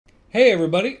Hey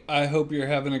everybody, I hope you're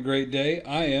having a great day.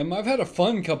 I am. I've had a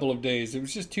fun couple of days. It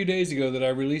was just 2 days ago that I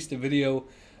released a video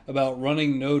about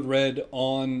running Node-RED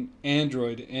on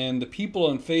Android, and the people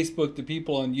on Facebook, the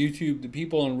people on YouTube, the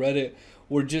people on Reddit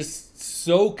were just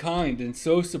so kind and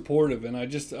so supportive, and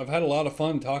I've had a lot of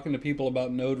fun talking to people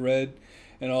about Node-RED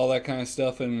and all that kind of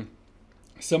stuff. And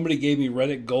somebody gave me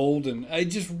Reddit Gold, and I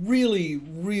just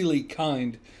really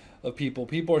kind of people.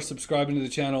 People are subscribing to the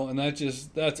channel, and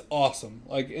that's awesome.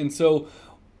 And so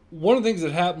one of the things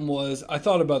that happened was I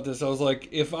thought about this. I was like,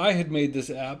 if I had made this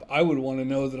app, I would want to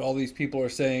know that all these people are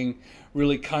saying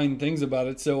really kind things about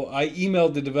it. So I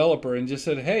emailed the developer and just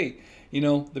said, hey,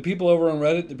 the people over on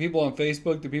Reddit, the people on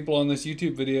Facebook, the people on this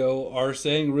YouTube video are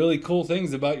saying really cool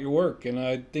things about your work, and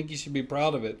I think you should be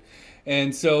proud of it.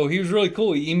 And so he was really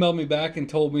cool. He emailed me back and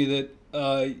told me that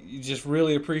he's just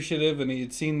really appreciative, and he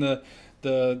had seen the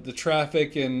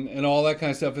traffic and all that kind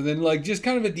of stuff. And then just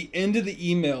kind of at the end of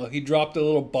the email, he dropped a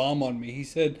little bomb on me. He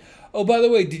said, oh, by the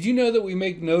way, did you know that we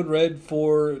make Node-RED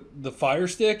for the Fire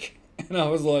Stick? And I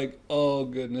was like, oh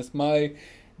goodness, my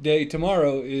day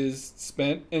tomorrow is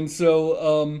spent. And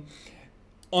so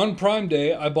on Prime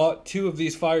Day, I bought 2 of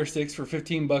these Fire Sticks for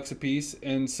 15 bucks a piece.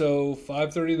 And so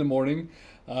 5:30 in the morning,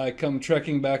 I come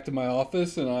trekking back to my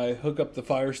office and I hook up the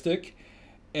Fire Stick.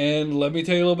 And let me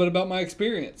tell you a little bit about my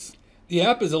experience. The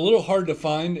app is a little hard to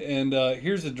find, and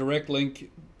here's a direct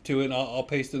link to it, and I'll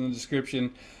paste it in the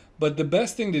description. But the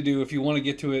best thing to do if you want to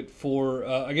get to it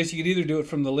I guess you could either do it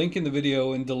from the link in the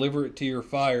video and deliver it to your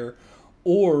Fire,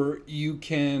 or you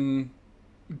can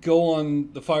go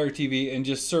on the Fire TV and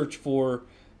just search for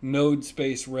Node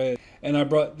space Red. And I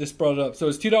brought it up. So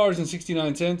it's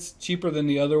 $2.69, cheaper than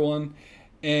the other one,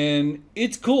 and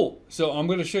it's cool. So I'm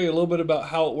going to show you a little bit about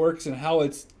how it works and how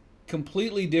it's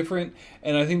completely different,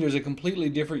 and I think there's a completely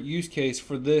different use case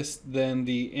for this than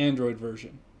the Android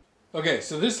version. Okay,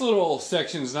 so this little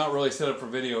section is not really set up for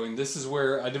videoing. This is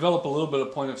where I develop a little bit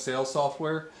of point of sale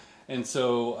software, and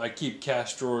so I keep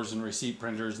cash drawers and receipt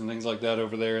printers and things like that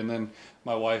over there, and then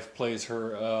my wife plays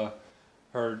her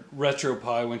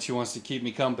RetroPie when she wants to keep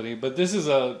me company. But this is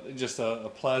just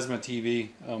a plasma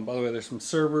TV. By the way, there's some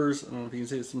servers. I don't know if you can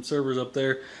see some servers up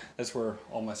there. That's where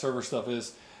all my server stuff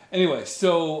is. Anyway,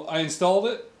 so I installed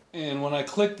it, and when I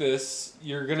click this,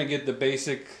 you're going to get the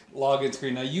basic login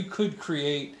screen. Now, you could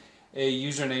create a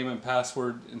username and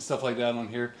password and stuff like that on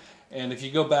here. And if you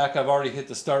go back, I've already hit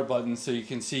the start button, so you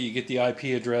can see you get the IP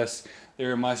address.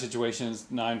 There in my situation is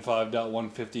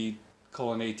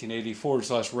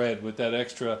 95.150:1880/red with that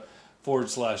extra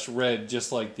 /red,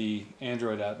 just like the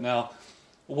Android app. Now,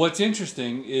 what's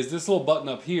interesting is this little button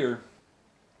up here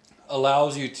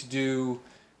allows you to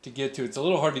get to. It's a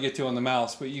little hard to get to on the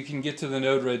mouse, but you can get to the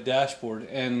node-red dashboard.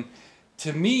 And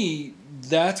to me,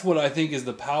 that's what I think is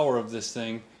the power of this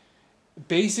thing.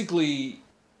 Basically,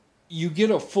 you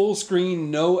get a full screen,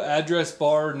 no address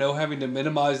bar, no having to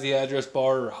minimize the address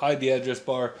bar or hide the address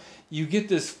bar. You get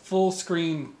this full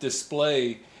screen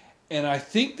display, and I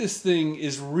think this thing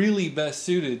is really best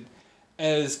suited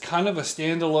as kind of a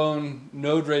standalone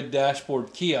node-red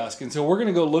dashboard kiosk. And so we're going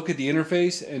to go look at the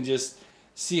interface and just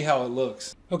see how it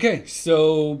looks. Okay,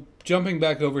 so jumping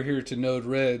back over here to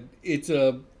Node-RED, it's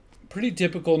a pretty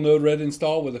typical Node-RED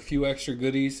install with a few extra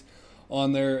goodies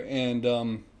on there. And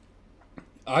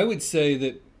I would say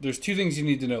that there's 2 things you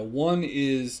need to know. One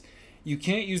is you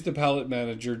can't use the palette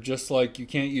manager, just like you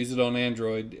can't use it on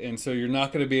Android. And so you're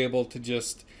not going to be able to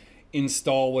just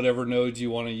install whatever nodes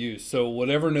you want to use. So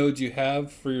whatever nodes you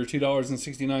have for your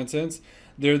 $2.69,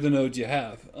 they're the nodes you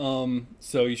have.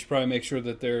 So you should probably make sure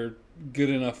that they're good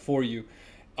enough for you.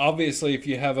 Obviously, if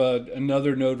you have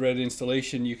another Node-RED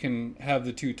installation, you can have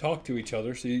the 2 talk to each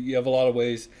other. So you have a lot of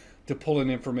ways to pull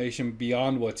in information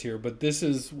beyond what's here. But this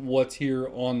is what's here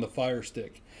on the Fire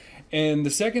Stick. And the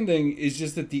second thing is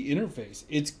just that the interface,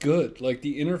 it's good. Like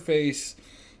the interface,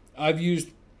 I've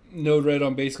used Node-RED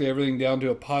on basically everything down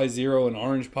to a Pi 0, an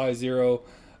orange Pi 0,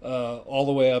 all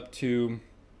the way up to,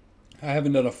 I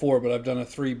haven't done a 4, but I've done a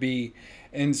 3B.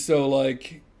 And so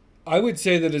I would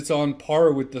say that it's on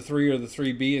par with the 3 or the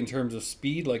 3B in terms of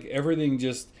speed. Everything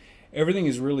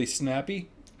is really snappy,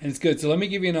 and it's good. So let me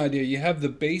give you an idea. You have the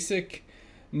basic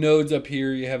nodes up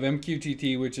here. You have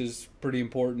MQTT, which is pretty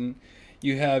important.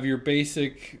 You have your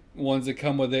basic ones that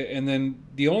come with it, and then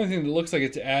the only thing that looks like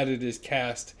it's added is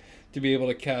cast, to be able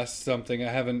to cast something. I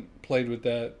haven't played with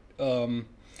that.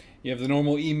 You have the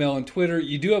normal email and Twitter.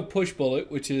 You do have Pushbullet,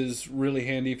 which is really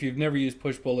handy. If you've never used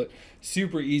Pushbullet,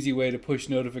 super easy way to push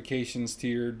notifications to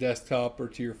your desktop or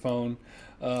to your phone.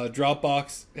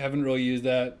 Dropbox, haven't really used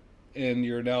that. and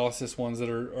your analysis ones that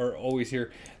are always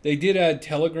here. They did add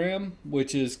Telegram,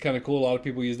 which is kind of cool. A lot of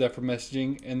people use that for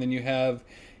messaging. And then you have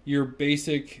your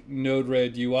basic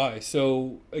Node-RED UI.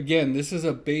 So again, this is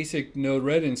a basic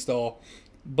Node-RED install,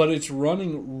 but it's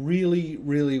running really,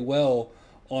 really well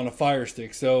on a Fire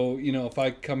Stick. So, you know, if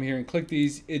I come here and click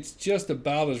these, it's just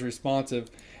about as responsive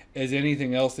as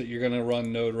anything else that you're going to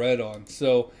run Node-RED on.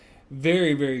 So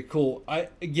very, very cool. I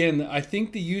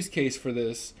think the use case for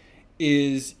this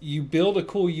is you build a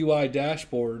cool UI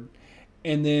dashboard,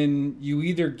 and then you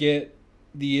either get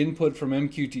the input from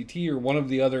MQTT or one of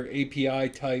the other API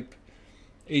type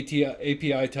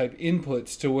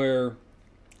inputs to where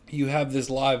you have this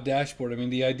live dashboard. I mean,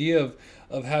 the idea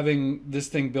of having this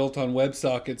thing built on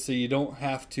WebSockets so you don't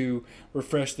have to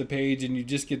refresh the page and you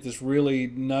just get this really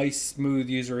nice, smooth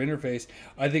user interface,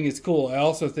 I think it's cool. I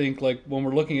also think, like, when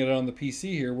we're looking at it on the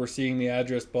PC here, we're seeing the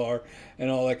address bar and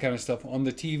all that kind of stuff. On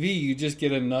the TV, you just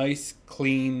get a nice,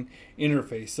 clean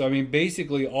interface. So, I mean,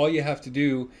 basically all you have to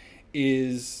do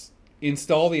is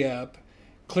install the app,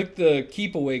 click the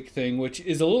keep awake thing, which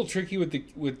is a little tricky with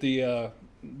the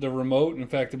remote. In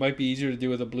fact, it might be easier to do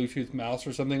with a Bluetooth mouse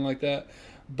or something like that.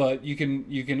 But you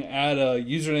can add a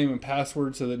username and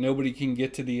password so that nobody can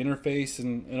get to the interface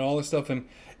and all this stuff. And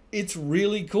it's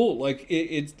really cool. Like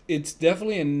it's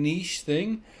definitely a niche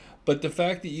thing. But the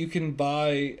fact that you can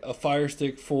buy a Fire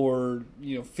Stick for,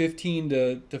 you know,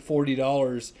 $15 to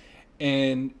 $40,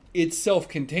 and it's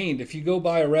self-contained. If you go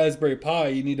buy a Raspberry Pi,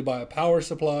 you need to buy a power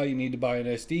supply, you need to buy an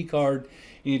SD card,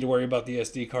 you need to worry about the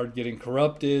SD card getting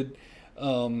corrupted.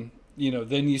 You know,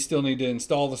 then you still need to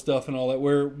install the stuff and all that.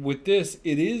 Where with this,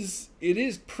 it is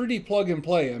pretty plug and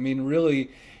play. I mean,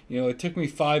 really, you know, it took me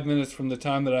 5 minutes from the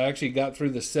time that I actually got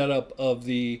through the setup of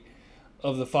the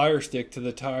Fire Stick to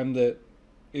the time that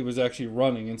it was actually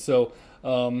running. And so,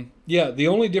 yeah, the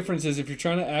only difference is if you're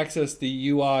trying to access the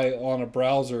UI on a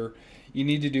browser, you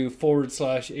need to do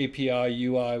 /API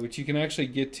UI, which you can actually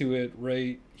get to it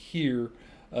right here.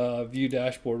 View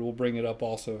dashboard will bring it up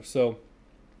also. So,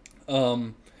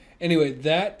 anyway,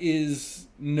 that is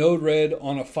Node-RED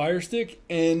on a Fire Stick.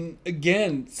 And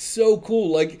again, so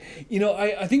cool. Like, you know,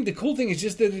 I think the cool thing is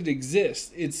just that it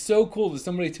exists. It's so cool that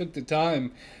somebody took the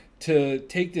time to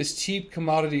take this cheap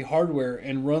commodity hardware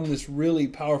and run this really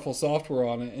powerful software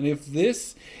on it. And if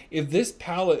this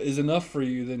palette is enough for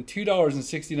you, then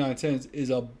 $2.69 is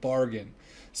a bargain.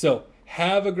 So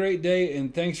have a great day,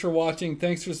 and thanks for watching,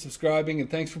 thanks for subscribing, and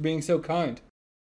thanks for being so kind.